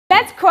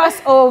Let's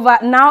cross over.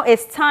 Now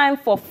it's time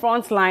for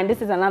Frontline.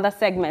 This is another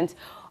segment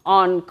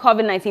on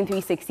COVID-19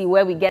 360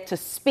 where we get to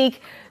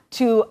speak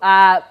to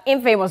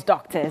infamous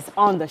doctors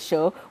on the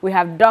show. We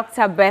have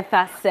Dr.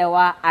 Bertha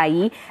Sewa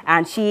Ayi,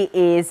 and she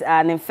is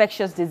an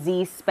infectious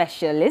disease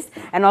specialist.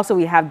 And also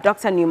we have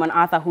Dr. Newman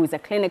Arthur, who is a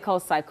clinical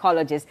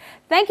psychologist.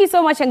 Thank you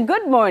so much and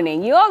good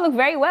morning. You all look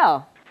very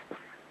well.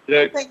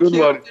 Yeah, good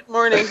morning. Good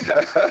morning.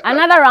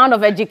 Another round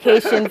of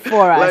education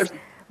for us.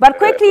 But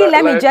quickly,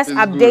 let me just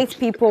update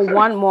people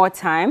one more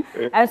time.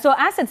 And so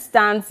as it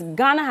stands,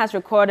 Ghana has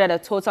recorded a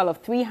total of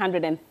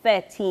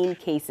 313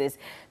 cases.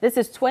 This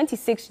is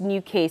 26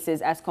 new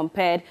cases as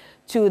compared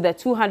to the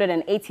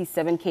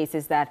 287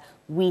 cases that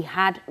we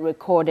had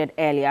recorded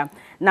earlier.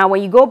 Now,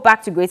 when you go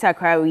back to Greater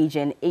Accra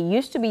region, it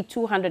used to be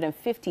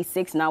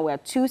 256. Now we're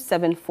at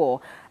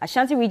 274.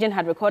 Ashanti region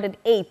had recorded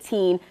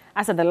 18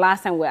 as of the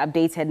last time we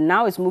updated.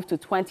 Now it's moved to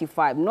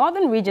 25.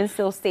 Northern region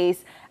still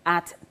stays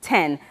at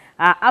 10.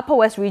 Upper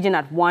West region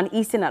at 1,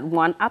 Eastern at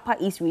 1, Upper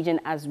East region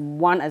as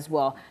 1 as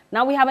well.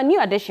 Now we have a new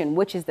addition,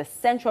 which is the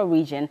Central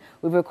region.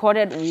 We've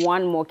recorded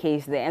 1 more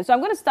case there. And so I'm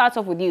going to start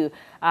off with you,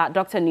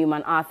 Dr.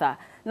 Newman Arthur.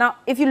 Now,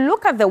 if you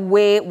look at the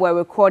way we're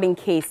recording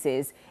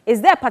cases,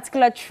 is there a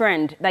particular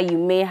trend that you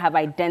may have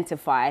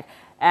identified?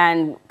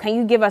 And can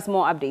you give us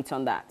more updates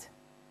on that?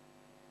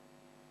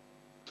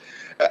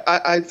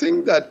 I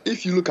think that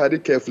if you look at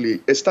it carefully,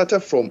 it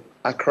started from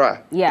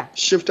Accra,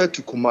 shifted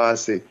to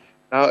Kumasi.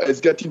 Now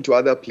it's getting to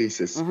other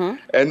places.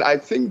 And I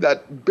think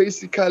that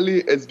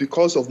basically it's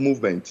because of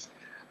movement.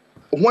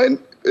 When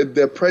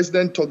the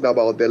president talked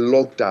about the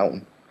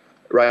lockdown,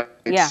 right,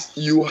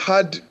 you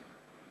had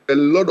a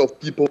lot of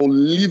people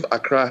leave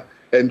Accra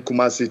and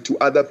Kumasi to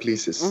other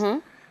places.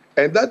 And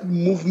that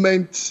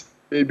movement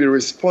may be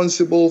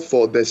responsible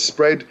for the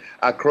spread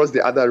across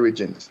the other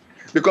regions.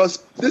 Because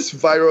this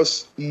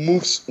virus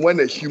moves when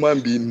a human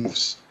being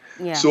moves.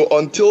 So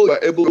until you're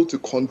able to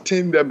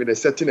contain them in a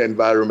certain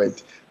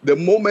environment, the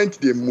moment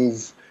they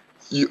move,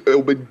 it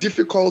will be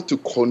difficult to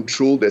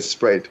control the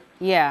spread.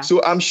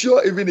 So I'm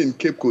sure even in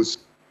Cape Coast,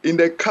 in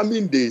the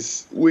coming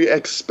days, we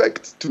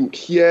expect to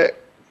hear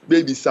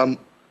maybe some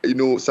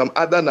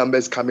other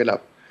numbers coming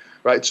up,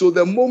 right? So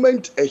the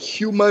moment a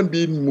human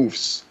being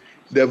moves,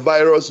 the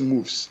virus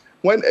moves.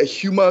 When a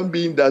human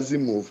being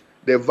doesn't move,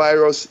 the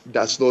virus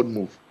does not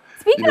move.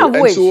 Speaking of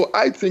which, so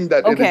I think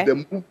that it is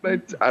the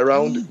movement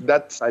around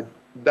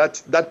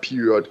that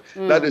period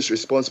that is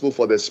responsible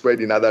for the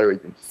spread in other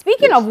regions.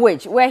 Speaking of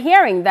which, we're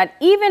hearing that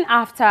even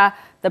after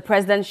the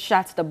president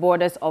shut the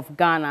borders of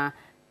Ghana,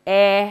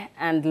 air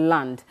and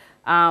land,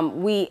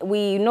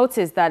 we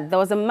noticed that there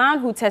was a man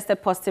who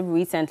tested positive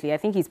recently. I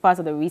think he's part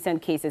of the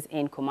recent cases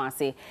in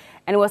Kumasi.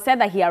 And it was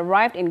said that he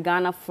arrived in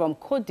Ghana from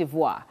Côte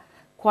d'Ivoire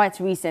quite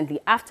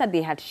recently after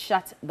they had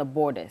shut the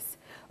borders.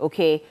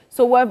 Okay,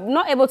 so we're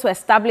not able to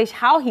establish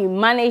how he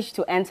managed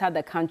to enter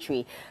the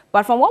country.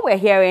 But from what we're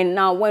hearing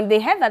now, when they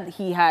heard that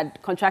he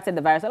had contracted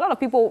the virus, a lot of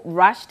people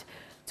rushed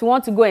to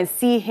want to go and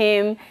see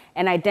him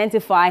and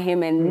identify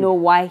him and know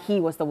why he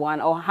was the one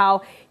or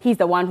how he's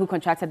the one who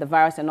contracted the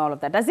virus and all of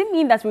that. Does it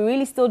mean that we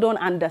really still don't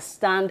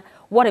understand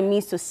what it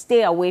means to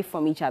stay away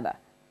from each other?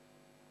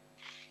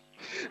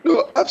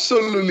 No,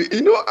 absolutely.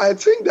 I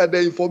think that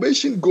the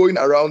information going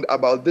around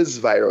about this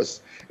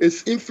virus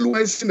is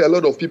influencing a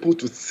lot of people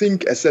to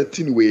think a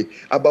certain way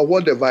about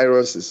what the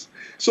virus is.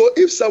 So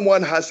if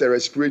someone has a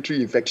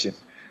respiratory infection,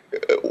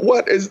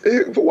 why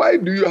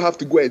do you have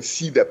to go and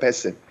see the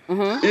person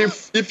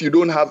if you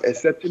don't have a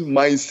certain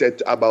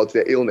mindset about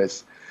the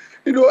illness?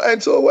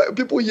 And so when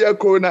people hear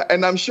corona,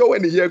 and I'm sure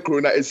when they hear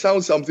corona, it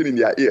sounds something in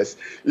their ears.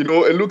 It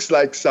looks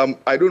like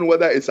I don't know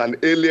whether it's an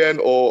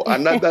alien or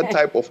another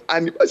type of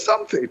animal,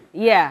 something.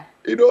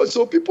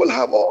 So people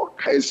have all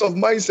kinds of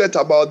mindset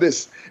about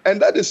this.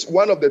 And that is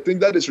one of the things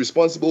that is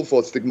responsible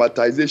for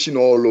stigmatization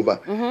all over.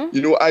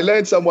 I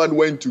learned someone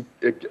went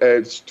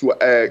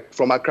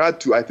from Accra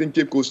to, I think,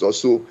 Cape Coast or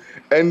so.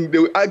 And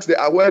they asked,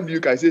 where do you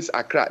guys say it's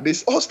Accra? They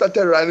all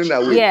started running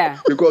away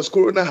because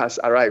corona has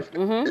arrived.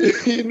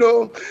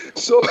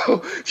 So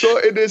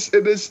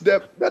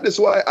that is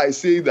why I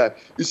say that,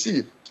 you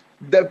see,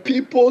 the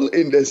people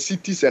in the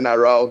cities and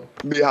around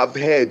may have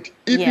heard,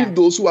 even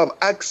those who have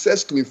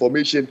access to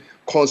information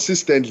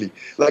consistently,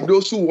 like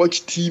those who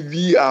watch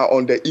TV are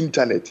on the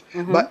internet.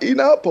 But in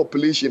our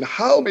population,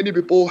 how many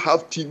people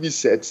have TV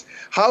sets?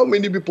 How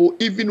many people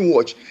even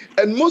watch?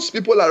 And most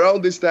people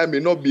around this time may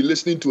not be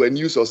listening to a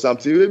news or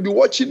something. They may be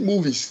watching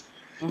movies.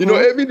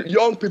 Even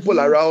young people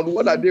around,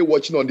 what are they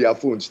watching on their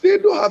phones? They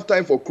don't have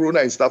time for corona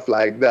and stuff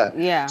like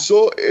that.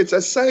 So it's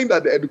a sign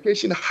that the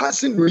education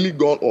hasn't really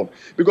gone on,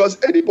 because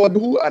anybody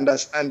who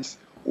understands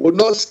will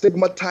not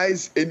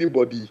stigmatize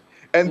anybody.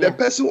 And the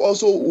person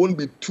also won't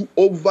be too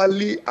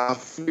overly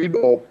afraid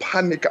or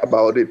panic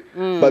about it,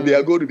 but they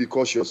are going to be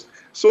cautious.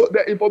 So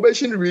the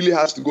information really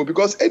has to go,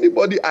 because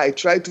anybody I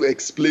try to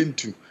explain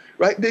to,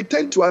 right, they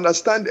tend to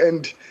understand,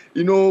 and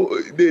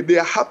they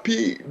are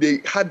happy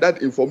they had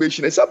that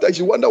information. And sometimes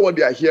you wonder what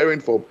they are hearing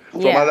from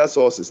other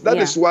sources. That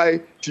is why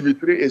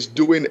TV3 is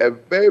doing a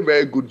very,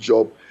 very good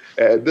job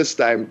this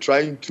time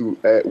trying to,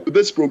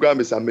 this program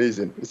is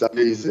amazing. It's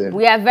amazing.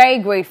 We are very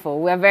grateful.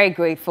 We are very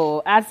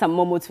grateful. Add some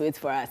momo to it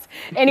for us.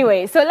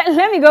 Anyway, so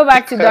let me go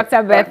back to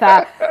Dr.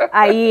 Bertha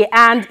Ayi.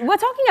 And we're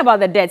talking about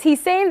the deaths.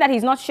 He's saying that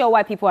he's not sure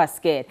why people are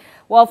scared.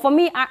 Well, for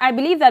me, I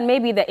believe that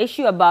maybe the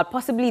issue about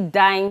possibly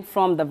dying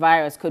from the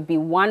virus could be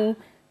one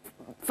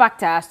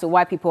factor as to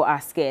why people are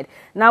scared.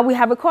 Now, we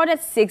have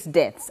recorded 6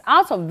 deaths.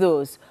 Out of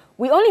those,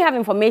 we only have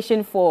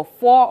information for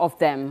 4 of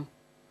them.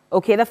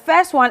 Okay, the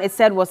first one, it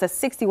said, was a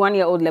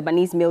 61-year-old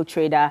Lebanese male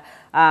trader.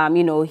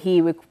 You know,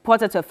 he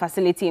reported to a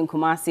facility in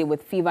Kumasi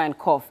with fever and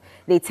cough.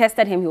 They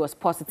tested him, he was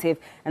positive,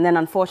 and then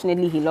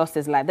unfortunately he lost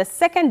his life. The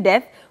second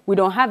death, we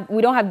don't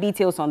have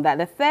details on that.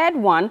 The third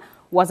one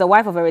was a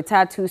wife of a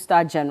retired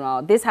 2-star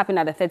general. This happened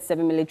at the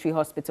 37 Military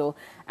Hospital.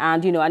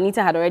 And, you know,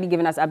 Anita had already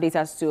given us updates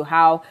as to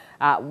how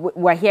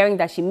we're hearing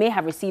that she may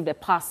have received a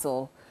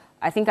parcel.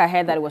 I think I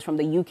heard that it was from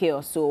the UK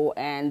or so,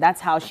 and that's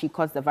how she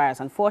caught the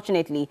virus.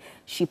 Unfortunately,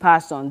 she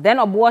passed on. Then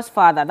Obuo's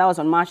father, that was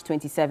on March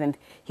 27th,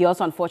 he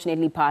also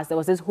unfortunately passed. There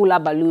was this hula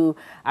baloo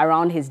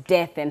around his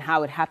death and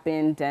how it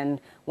happened, and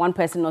one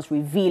person was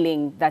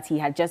revealing that he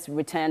had just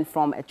returned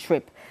from a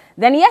trip.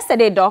 Then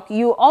yesterday, Doc,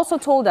 you also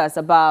told us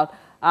about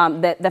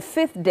the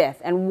 5th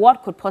death and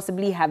what could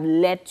possibly have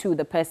led to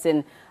the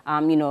person,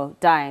 you know,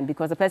 dying,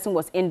 because the person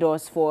was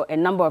indoors for a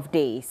number of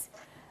days.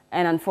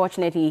 And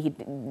unfortunately, he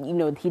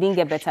didn't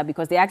get better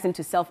because they asked him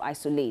to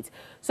self-isolate.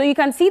 So you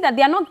can see that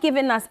they are not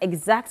giving us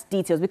exact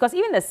details, because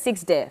even the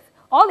 6th death,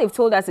 all they've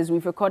told us is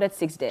we've recorded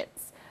 6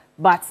 deaths,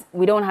 but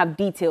we don't have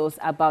details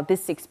about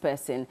this 6th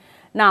person.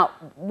 Now,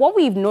 what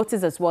we've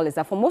noticed as well is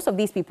that for most of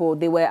these people,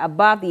 they were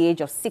above the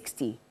age of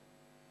 60.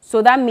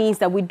 So that means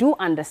that we do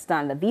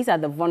understand that these are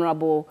the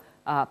vulnerable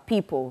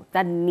people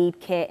that need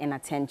care and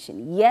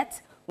attention.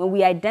 Yet, when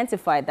we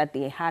identified that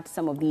they had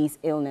some of these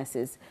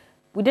illnesses,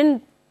 we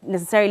didn't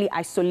necessarily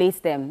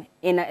isolate them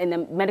in a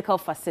medical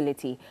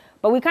facility,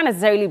 but we can't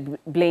necessarily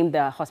blame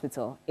the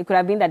hospital. It could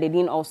have been that they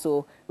didn't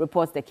also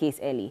report the case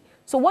early.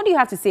 So what do you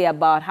have to say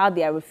about how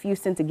they are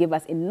refusing to give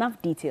us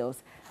enough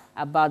details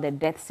about the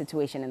death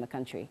situation in the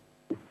country?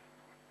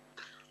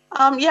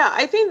 Yeah,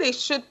 I think they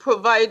should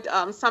provide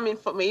some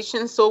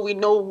information so we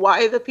know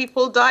why the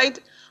people died.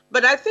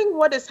 But I think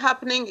what is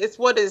happening is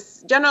what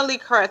is generally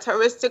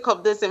characteristic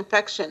of this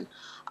infection.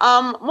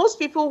 Most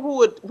people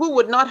who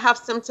would not have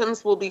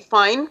symptoms will be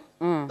fine.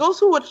 Those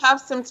who would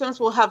have symptoms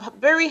will have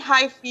very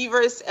high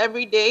fevers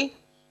every day.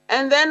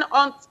 And then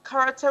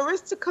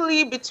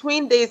characteristically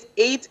between days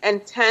 8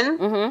 and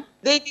 10,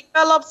 they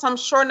develop some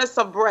shortness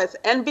of breath.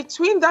 And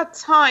between that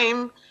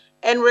time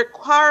and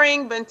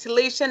requiring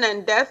ventilation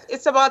and death,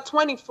 it's about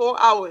 24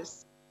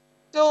 hours.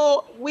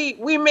 So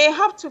we may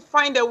have to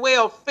find a way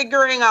of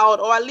figuring out,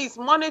 or at least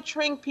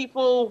monitoring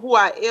people who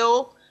are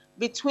ill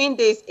between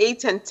days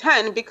 8 and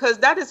 10, because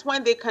that is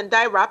when they can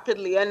die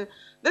rapidly. And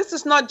this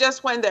is not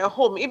just when they're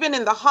home. Even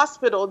in the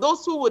hospital,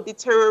 those who would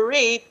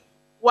deteriorate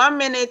 1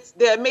 minute,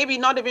 they're maybe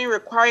not even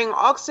requiring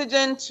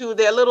oxygen to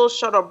their little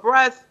short of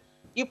breath.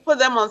 You put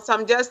them on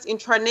some just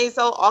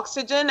intranasal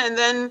oxygen, and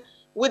then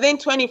within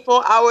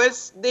 24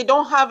 hours, they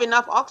don't have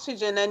enough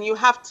oxygen, and you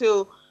have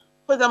to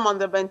put them on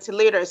the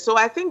ventilator. So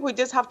I think we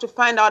just have to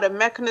find out a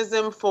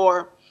mechanism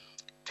for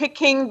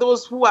picking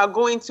those who are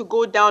going to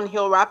go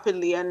downhill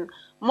rapidly. And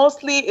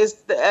mostly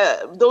is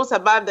those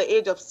above the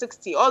age of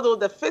 60, although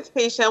the 5th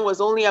patient was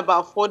only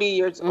about 40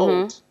 years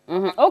old.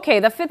 Okay,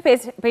 the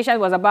 5th patient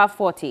was about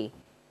 40.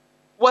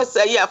 Was,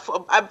 yeah,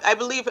 I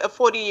believe a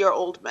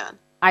 40-year-old man.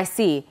 I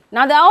see.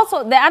 Now,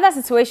 the other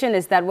situation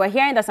is that we're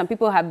hearing that some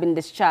people have been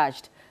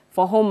discharged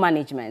for home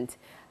management.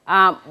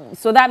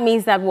 So that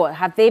means that what?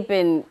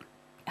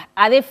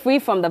 Are they free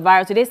from the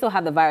virus? Do they still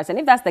have the virus? And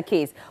if that's the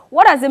case,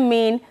 what does it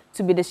mean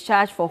to be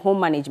discharged for home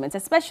management,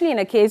 especially in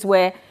a case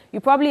where you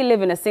probably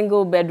live in a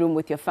single bedroom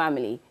with your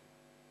family?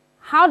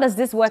 How does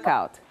this work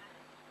out?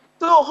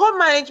 So home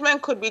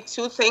management could be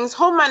 2 things.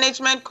 Home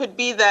management could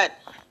be that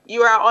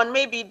you are on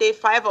maybe day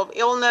 5 of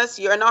illness,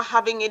 you're not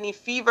having any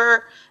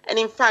fever, and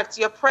in fact,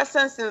 your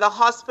presence in the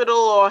hospital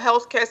or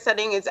healthcare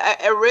setting is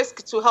a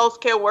risk to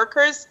healthcare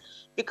workers,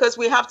 because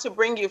we have to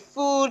bring you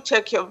food,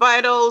 check your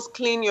vitals,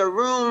 clean your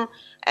room.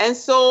 And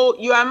so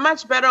you are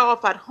much better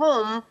off at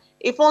home.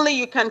 If only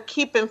you can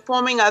keep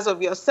informing us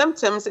of your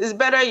symptoms, it's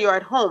better you're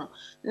at home.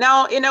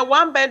 Now, in a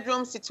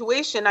 1-bedroom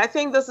situation, I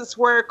think this is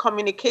where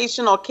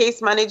communication or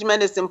case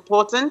management is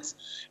important.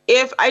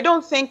 I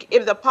don't think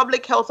if the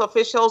public health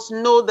officials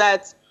know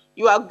that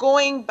you are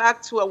going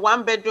back to a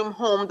 1-bedroom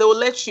home, they will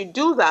let you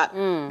do that.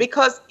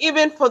 Because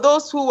even for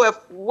those who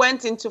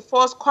went into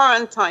forced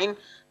quarantine,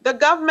 the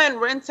government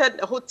rented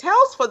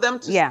hotels for them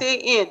to stay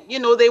in. You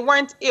know, they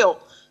weren't ill.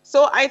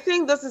 So I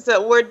think this is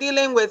we're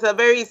dealing with a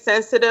very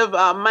sensitive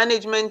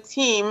management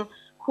team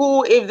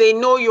who, if they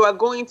know you are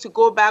going to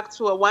go back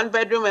to a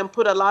 1-bedroom and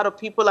put a lot of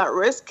people at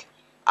risk,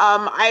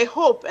 I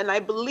hope and I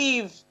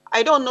believe,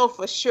 I don't know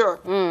for sure,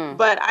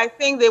 but I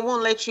think they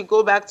won't let you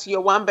go back to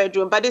your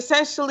 1-bedroom. But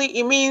essentially,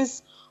 it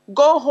means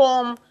go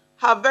home,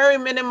 have very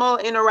minimal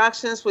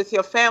interactions with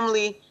your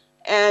family,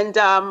 and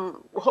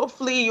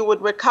hopefully you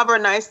would recover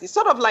nicely.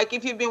 Sort of like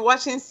if you've been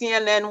watching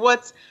CNN,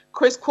 what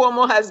Chris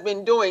Cuomo has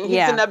been doing.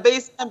 He's in a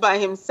basement by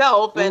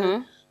himself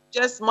and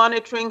just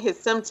monitoring his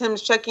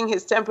symptoms, checking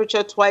his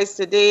temperature twice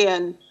a day,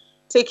 and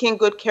taking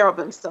good care of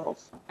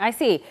himself. I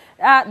see.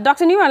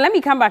 Dr. Newman, let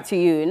me come back to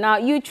you. Now,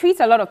 you treat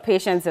a lot of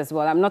patients as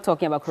well. I'm not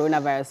talking about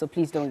coronavirus, so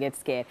please don't get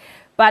scared.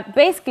 But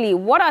basically,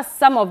 what are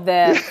some of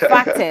the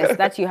factors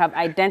that you have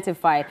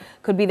identified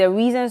could be the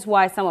reasons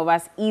why some of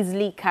us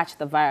easily catch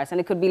the virus? And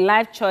it could be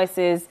life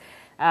choices,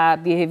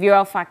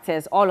 behavioral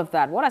factors, all of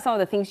that. What are some of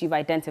the things you've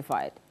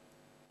identified?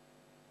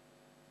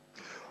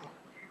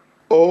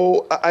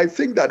 Oh, I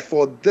think that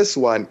for this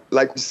one,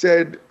 like we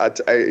said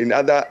in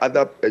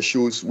other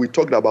shows, we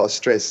talked about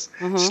stress.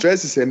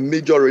 Stress is a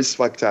major risk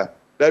factor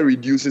that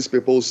reduces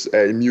people's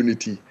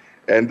immunity,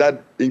 and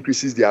that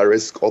increases their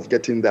risk of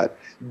getting that.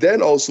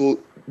 Then also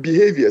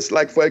behaviors,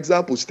 like for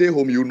example, stay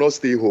home, you will not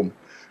stay home,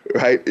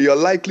 right? You're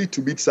likely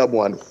to meet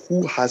someone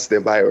who has the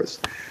virus.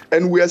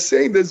 And we are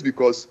saying this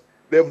because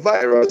the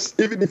virus,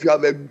 even if you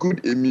have a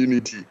good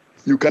immunity,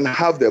 you can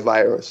have the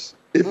virus.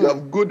 If you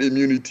have good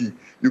immunity,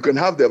 you can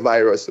have the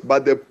virus,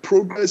 but the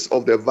progress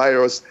of the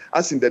virus,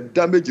 as in the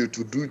damage it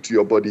will do to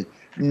your body,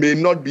 may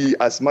not be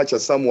as much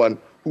as someone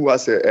who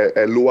has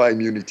a lower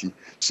immunity.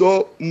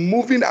 So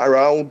moving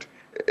around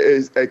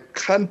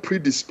can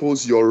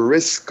predispose your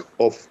risk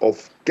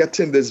of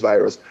getting this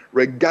virus,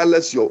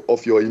 regardless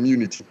of your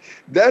immunity.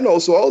 Then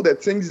also all the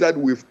things that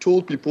we've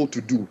told people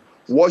to do,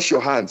 wash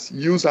your hands,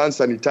 use hand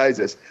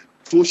sanitizers,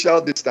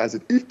 social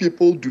distancing. If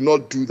people do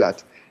not do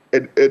that,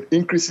 it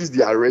increases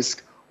their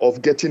risk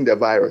of getting the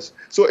virus.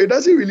 So it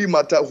doesn't really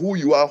matter who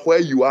you are, where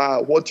you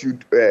are, what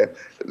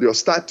your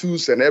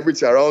status and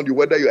everything around you,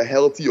 whether you're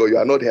healthy or you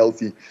are not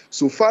healthy.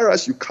 So far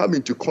as you come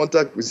into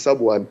contact with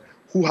someone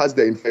who has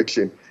the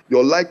infection,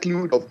 your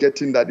likelihood of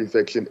getting that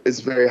infection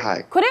is very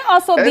high. Could it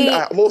also be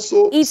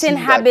eating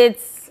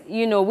habits?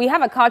 You know, we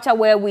have a culture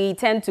where we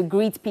tend to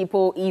greet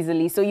people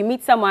easily. So you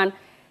meet someone,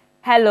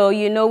 hello,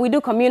 you know, we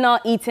do communal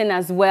eating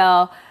as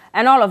well,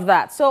 and all of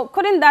that. So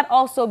couldn't that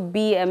also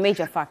be a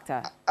major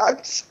factor?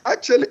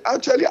 Actually,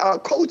 our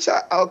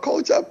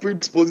culture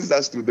predisposes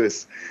us to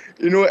this,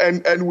 you know,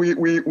 and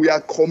we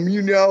are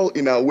communal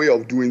in our way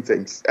of doing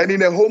things. And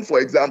in a home, for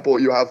example,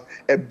 you have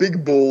a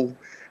big bowl,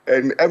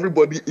 and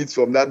everybody eats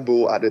from that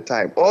bowl at a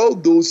time. All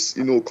those,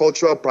 you know,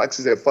 cultural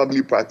practices and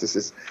family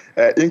practices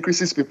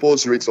increases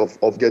people's rates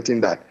of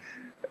getting that.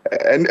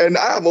 And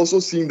I have also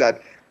seen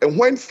that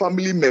when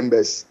family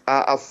members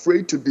are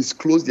afraid to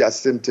disclose their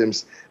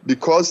symptoms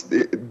because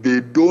they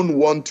don't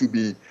want to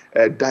be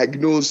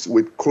diagnosed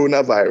with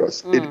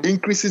coronavirus, it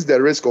increases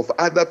the risk of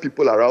other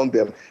people around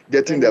them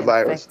getting the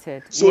virus.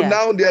 So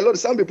now there are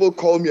some people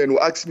call me and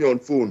will ask me on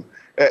phone,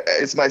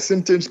 it's my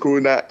symptoms,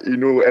 corona, you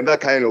know, and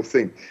that kind of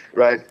thing,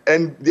 right?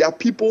 And there are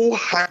people who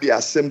hide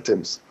their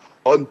symptoms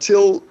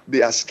until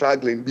they are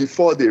struggling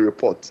before they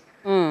report.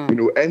 You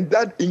know, and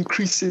that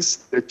increases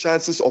the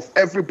chances of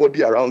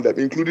everybody around them,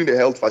 including the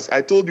health facility.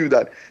 I told you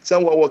that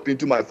someone walked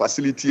into my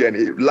facility and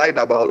he lied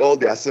about all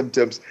their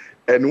symptoms.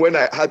 And when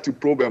I had to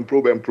probe,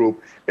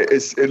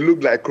 it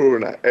looked like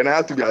corona, and I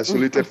had to be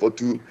isolated for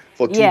two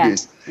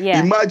days.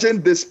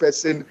 Imagine this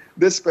person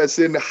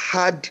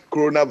had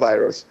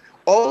coronavirus.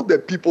 All the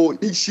people,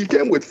 she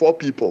came with 4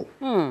 people,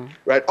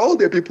 right? All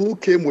the people who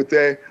came with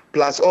her,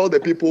 plus all the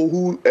people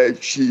who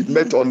she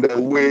met on the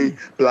way,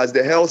 plus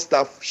the health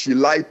staff she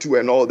lied to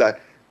and all that,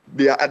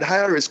 they are at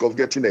higher risk of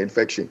getting the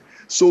infection.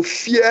 So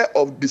fear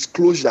of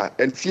disclosure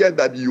and fear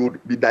that you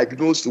would be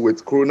diagnosed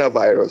with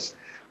coronavirus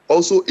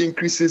also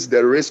increases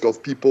the risk of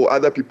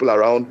other people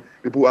around,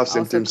 people who have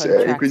symptoms,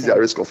 increase their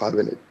risk of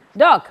having it.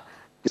 Doc,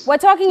 we're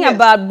talking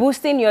about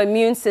boosting your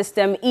immune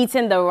system,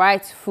 eating the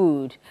right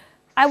food.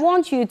 I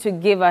want you to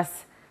give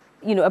us,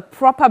 you know, a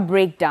proper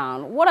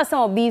breakdown. What are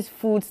some of these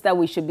foods that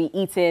we should be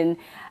eating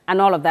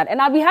and all of that?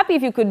 And I'll be happy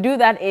if you could do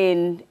that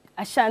in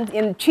Ashanti,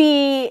 in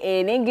Twi,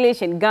 in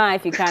English, in Ga,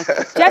 if you can,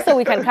 just so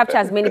we can capture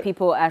as many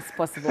people as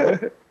possible.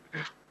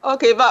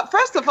 Okay, but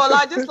first of all,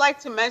 I'd just like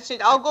to mention,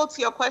 I'll go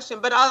to your question,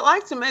 but I'd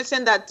like to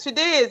mention that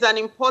today is an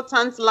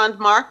important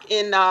landmark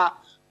in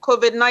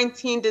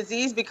COVID-19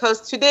 disease,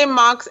 because today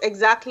marks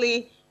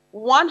exactly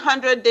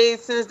 100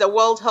 days since the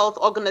World Health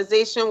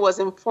Organization was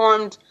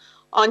informed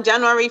on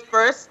January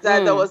 1st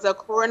that there was a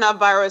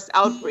coronavirus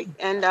outbreak.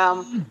 And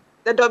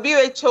the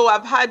WHO,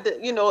 I've had,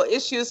 you know,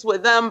 issues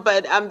with them,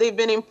 but they've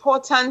been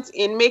important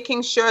in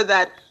making sure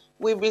that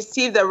we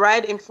receive the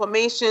right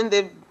information.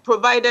 They've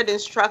provided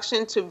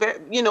instruction to,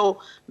 you know,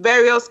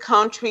 various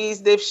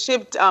countries. They've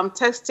shipped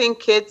testing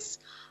kits.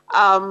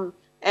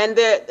 And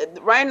they're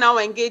right now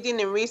engaging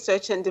in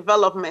research and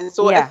development.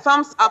 So a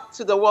thumbs up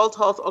to the World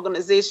Health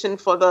Organization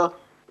for the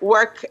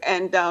work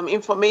and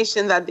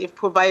information that they've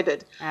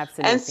provided.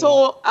 Absolutely. And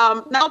so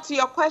now to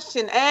your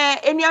question,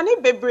 Ghana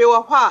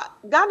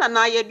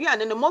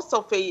na most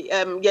of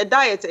your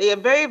diet is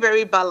very,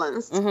 very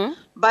balanced.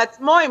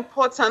 But more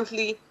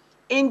importantly,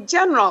 in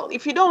general,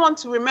 if you don't want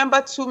to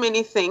remember too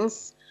many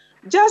things,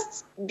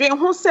 just drink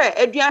who say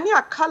eduane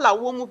akala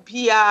wo mu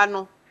bia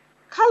no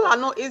color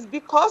no is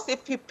because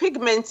if you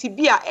pigment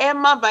be a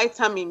Emma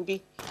vitamin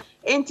B.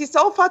 Enti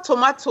sulfur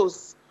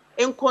tomatoes,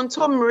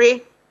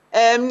 enkontomre,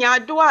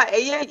 nyadua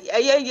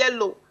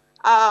yellow,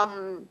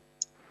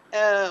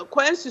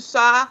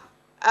 kwensusa,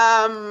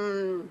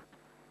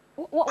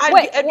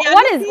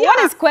 what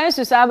is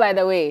kwensusa, by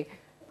the way?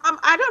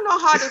 I don't know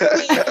how to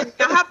say it.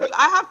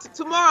 I have to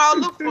tomorrow. I'll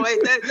look for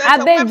it. There's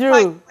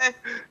Abemdru.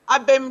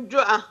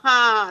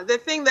 Abemdru. The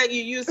thing that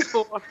you use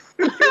for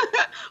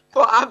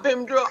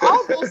Abemdru.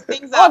 All those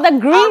things. The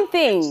green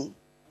thing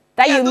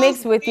that you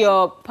mix with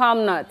your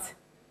palm nut.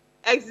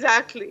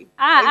 Exactly.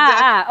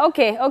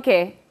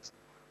 Okay.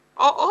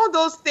 All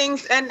those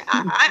things, and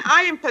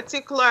I in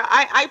particular,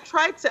 I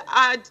try to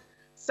add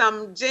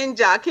some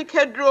ginger,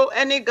 kikedro,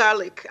 any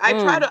garlic. I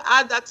try to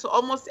add that to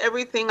almost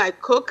everything I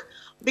cook,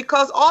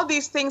 because all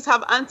these things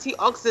have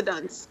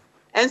antioxidants.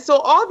 And so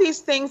all these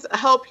things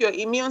help your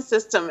immune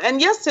system. And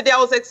yesterday I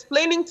was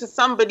explaining to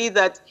somebody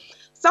that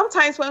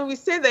sometimes when we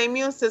say the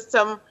immune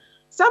system,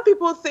 some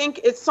people think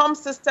it's some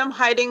system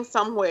hiding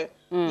somewhere.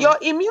 Your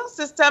immune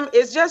system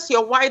is just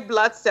your white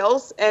blood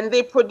cells, and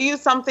they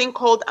produce something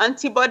called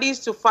antibodies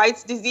to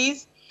fight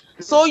disease.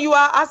 So you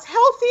are as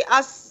healthy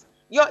as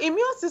your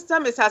immune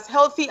system is as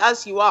healthy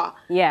as you are.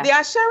 Yeah. They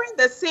are sharing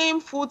the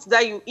same foods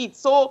that you eat.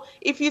 So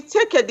if you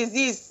take a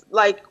disease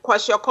like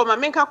kwashiorkor,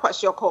 mamenka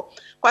kwashiorkor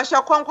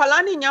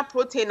nkwalani nya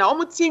protein na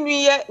omu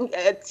tinwiye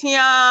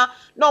tia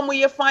na omu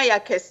ye fan ya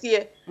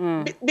kesiye.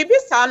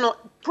 Bibisa no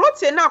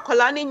protein na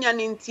kwalani nya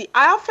ninti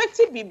I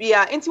affected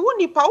bibia inti wo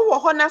nipa wo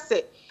ho na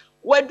se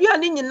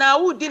waduane nyina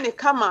wo di ne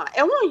kama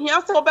ehun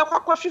hia se obekwa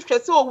kwahwehwe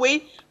se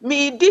owei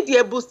me did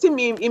e boost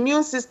me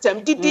immune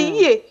system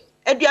didi ye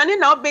aduane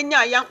na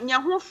obenya nya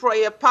ho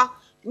froye pa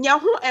nya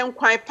ho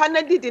enkwan pa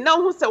na didi na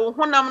ho se wo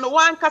honam no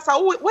wankasa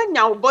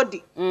wanya wo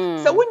body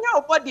se wonya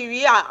wo body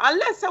wi a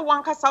unless se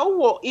wankasa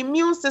wo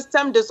immune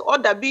system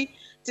disorder bi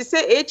to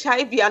say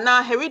HIV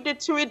and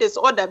hereditary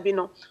disorder bi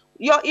no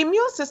your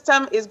immune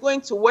system is going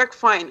to work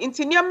fine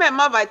intinia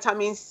ma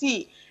vitamin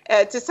C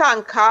to say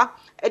anka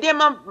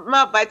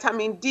ma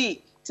vitamin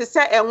D to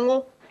say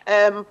enwo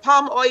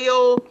palm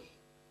oil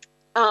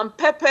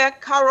pepper,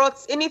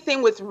 carrots,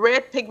 anything with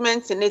red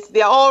pigments in it,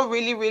 they're all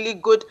really, really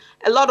good.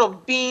 A lot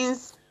of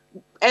beans,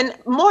 and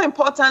more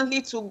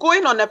importantly, to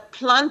going on a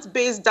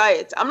plant-based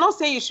diet. I'm not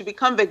saying you should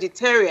become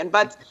vegetarian,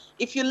 but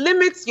if you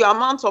limit your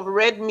amount of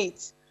red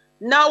meat,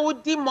 now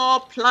would be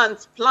more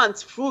plants,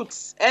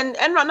 fruits. And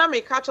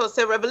Ranami Kacho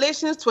said,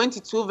 Revelations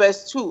 22,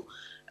 verse 2,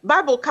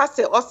 Bible case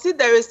or see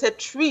there is a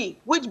tree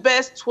which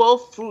bears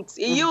 12 fruits.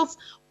 It yields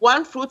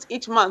 1 fruit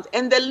each month,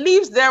 and the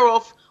leaves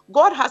thereof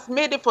God has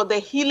made it for the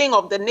healing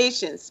of the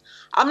nations.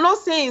 I'm not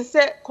saying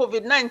say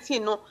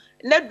COVID-19 no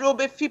let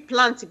drobe fi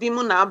plant bi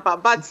mu na aba,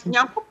 but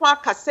nyankopon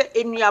akase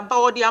enuaba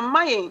odi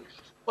amayen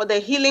for the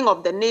healing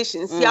of the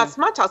nations. See, as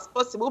much as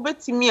possible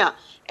betimi a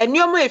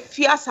enuoma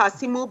efi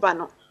asase mu ba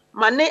no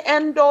mane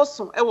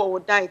endoso e wo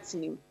diet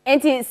nim.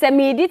 Enti se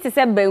me di te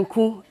se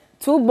banku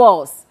 2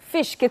 balls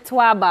fish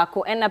ketwa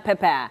bako and a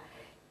pepper.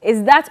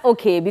 Is that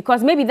okay?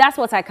 Because maybe that's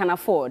what I can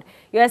afford.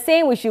 You're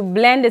saying we should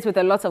blend it with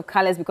a lot of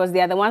colors because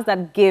they are the ones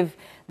that give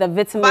the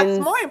vitamins.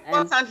 But more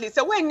importantly,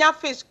 so when you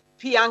fish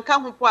pianka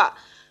hupwa,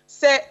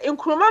 say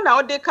inkruma na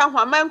ode ka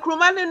hwa, ma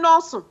inkruma ne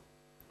noso.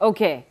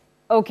 Okay.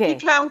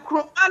 Itwa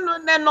inkruma no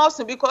ne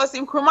noso because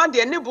inkruma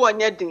de ne bo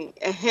anya din.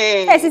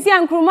 Yes, isi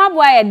inkruma bo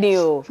ayedin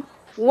o.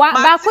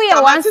 Baku ye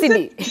 1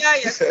 cedi.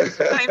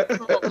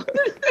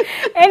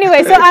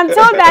 Anyway, so I'm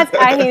told that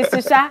Ahim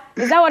Susha,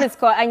 is that what it's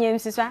called? Ahim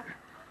Susha?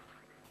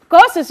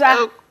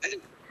 Kosusa.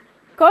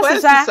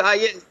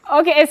 Yes.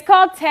 Okay, it's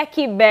called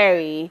Turkey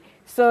Berry.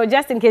 So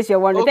just in case you're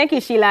wondering, thank you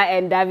Sheila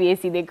and Davi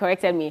AC, they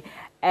corrected me.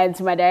 And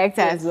to my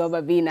director as well,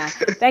 Babina.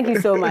 Thank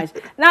you so much.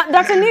 Now,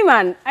 Dr.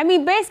 Newman, I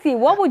mean, basically,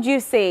 what would you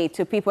say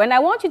to people? And I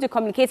want you to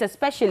communicate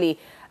especially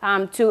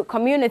to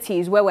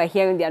communities where we're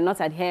hearing they are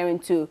not adhering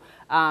to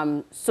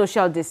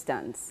social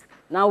distance.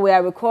 Now, we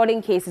are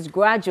recording cases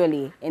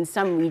gradually in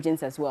some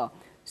regions as well.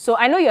 So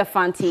I know you're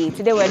Fanti.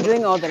 Today we're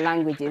doing all the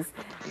languages.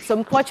 So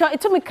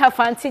it took me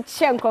Fanti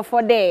Chenko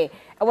for day.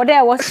 What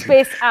there was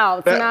spaced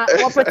out. Now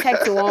what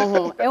protect one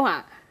home.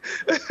 Why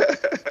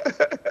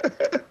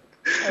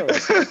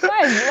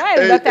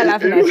is Doctor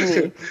laughing at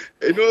me?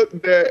 You know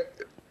the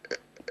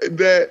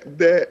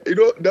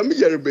me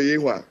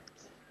yerbe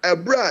a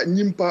bra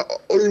nyimpa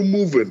or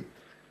moving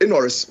in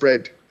or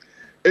spread.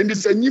 And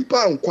it's a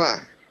nyimpa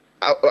nkwa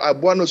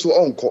abuano so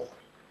onko.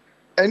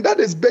 And that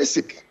is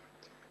basic.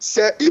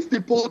 Say if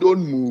people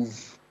don't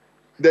move,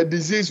 the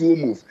disease will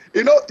move.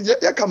 You know,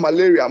 yaka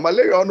malaria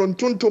on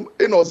tuntum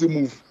in also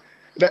move.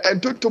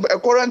 And tuntum a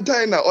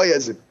quarantine na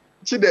oyazin.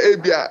 Chi the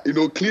abia, you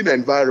know, clean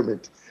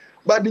environment.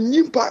 But the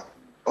nyimpa,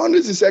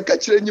 honestly say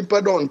catch the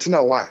nyimpa don't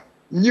tina wa.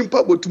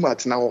 Nyimpa botuma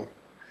tina wa.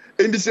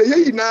 And they say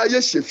hey na ye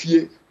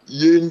shefie,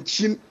 ye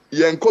nchin,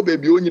 ye nko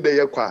baby only de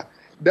ye kwa.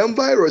 Them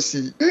virus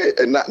hey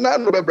na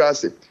no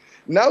bebrase.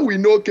 Now we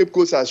know Cape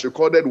Coast has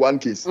recorded 1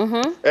 case.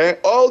 And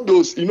all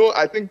those, you know,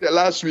 I think the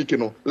last week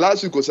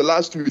was the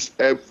last week,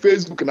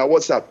 Facebook and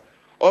WhatsApp,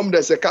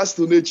 there's a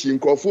castle nature in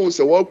Crawford,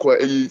 so walk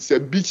a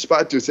beach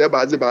party, say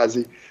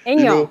bazi. You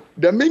know,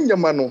 the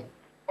minyamano,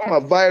 a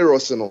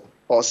virus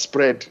or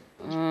spread.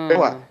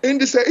 In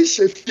this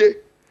issue,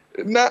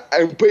 na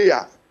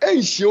empire,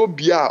 and she'll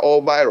be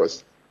all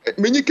virus.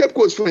 Many kept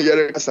course from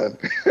Yerikasan,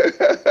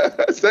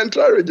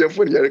 Central region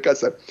from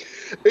Yerikasan.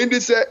 In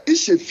this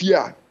issue,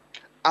 fear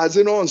as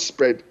an on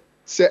spread,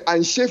 say,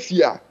 and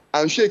fear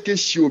and shake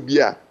she'll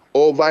be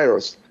all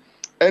virus.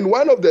 And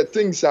one of the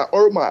things that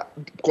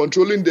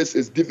controlling this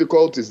is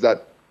difficult is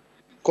that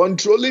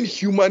controlling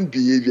human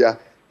behavior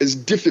is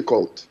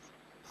difficult.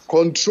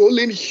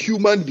 Controlling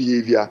human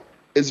behavior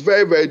is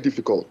very, very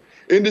difficult.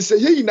 In the say,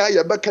 hey, na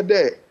ya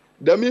bakade,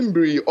 the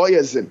membri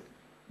oyezin,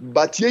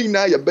 but ye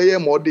na ya beye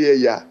mode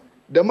ya,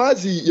 the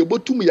mazi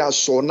yebotum ya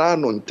sona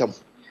nontam.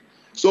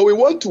 So we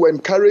want to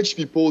encourage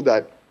people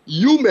that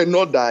you may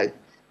not die,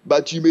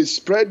 but you may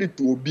spread it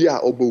to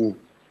obia obo.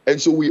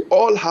 And so we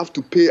all have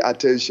to pay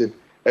attention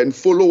and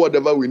follow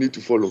whatever we need to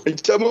follow. I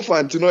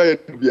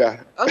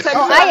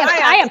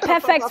am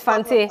perfect,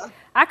 Fante.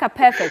 I can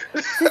perfect.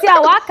 Since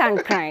I can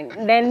cry,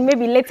 then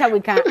maybe later we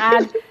can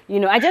add, you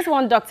know, I just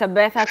want Dr.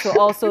 Bertha to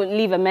also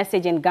leave a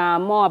message in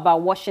Ghana more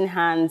about washing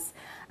hands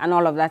and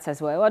all of that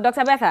as well. Well,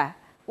 Dr. Bertha,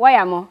 why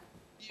am I?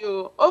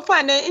 You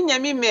often in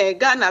yami me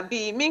Ghana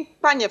be min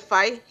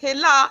panyefai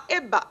hela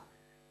eba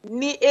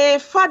ni e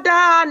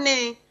fada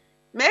ne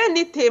me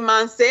ni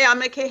teman say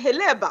ameke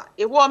heleba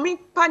e wo min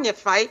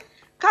panyefai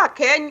ka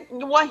ke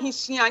wa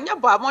hisia nya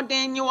bo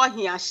amoden ni wa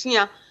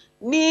hiashia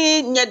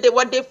ni nye de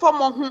wode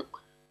fomo hu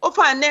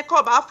ofa ne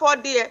ko ba for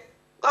de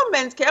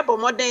government ke bo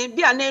moden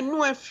bia na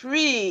nu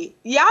free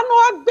ya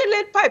no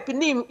agbele pipe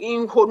ni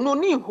inho no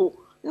ni ho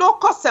no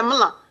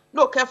kosemla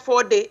no ke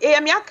for de e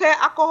me ake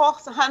alcohol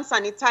hand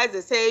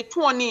sanitizer say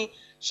 20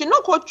 she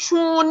no ko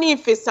tuni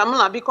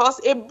fesamla because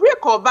a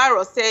break of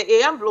virus say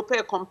e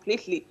envelope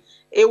completely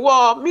e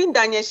wo min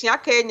danye shi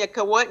ake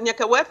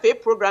nyeke we fe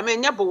program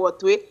enya bo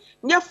wotwe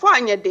nye fo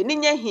anye de ni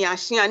nye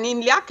hiashia ni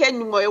li ake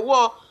nyumo e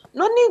wo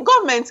no ni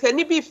government ke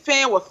ni bi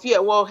fe wo fie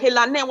wo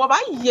helane wo ba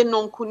ye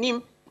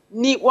nonkunim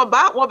ni wo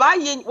ba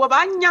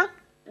nya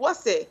wo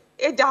se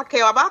eja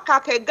ke wo ba ka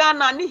ke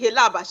Ghana ni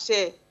hela ba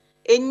she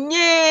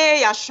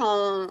enye ya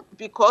shon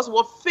because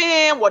wo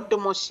fe wo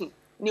demoshi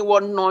ni wo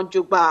no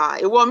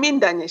jogba e wo min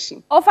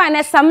danyeshi o fa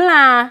na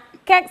samla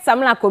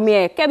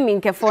komie ke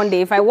min ke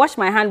fonde. If I wash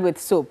my hand with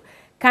soap,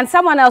 can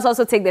someone else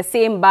also take the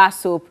same bar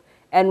soap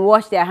and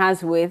wash their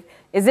hands with?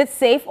 Is it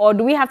safe, or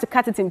do we have to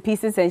cut it in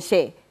pieces and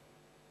share?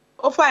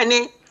 O fa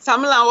ne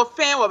samla wo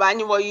fe wo ba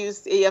ni wo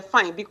use e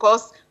fine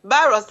because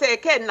virus say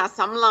ke na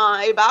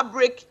samla e ba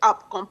break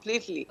up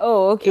completely.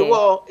 Oh, okay.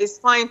 Well, it's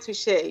fine to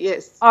share.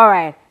 Yes. All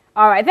right.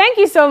 All right, thank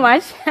you so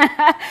much.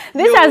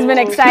 This has been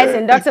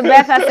exciting. Dr.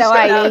 Bertha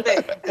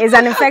Sewai is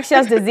an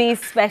infectious disease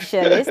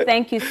specialist.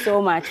 Thank you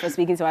so much for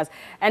speaking to us.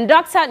 And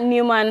Dr.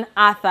 Newman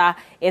Arthur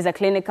is a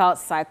clinical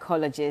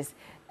psychologist.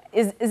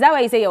 Is that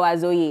why you say you're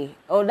Azoye?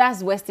 Oh,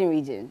 that's Western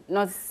region,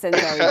 not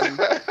Central region.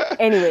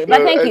 Anyway,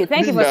 but thank you.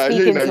 Thank you for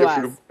speaking to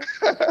us.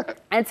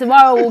 And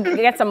tomorrow we'll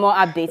get some more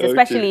updates,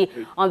 especially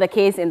on the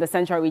case in the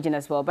Central region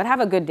as well. But have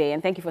a good day,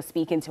 and thank you for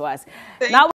speaking to us. Now.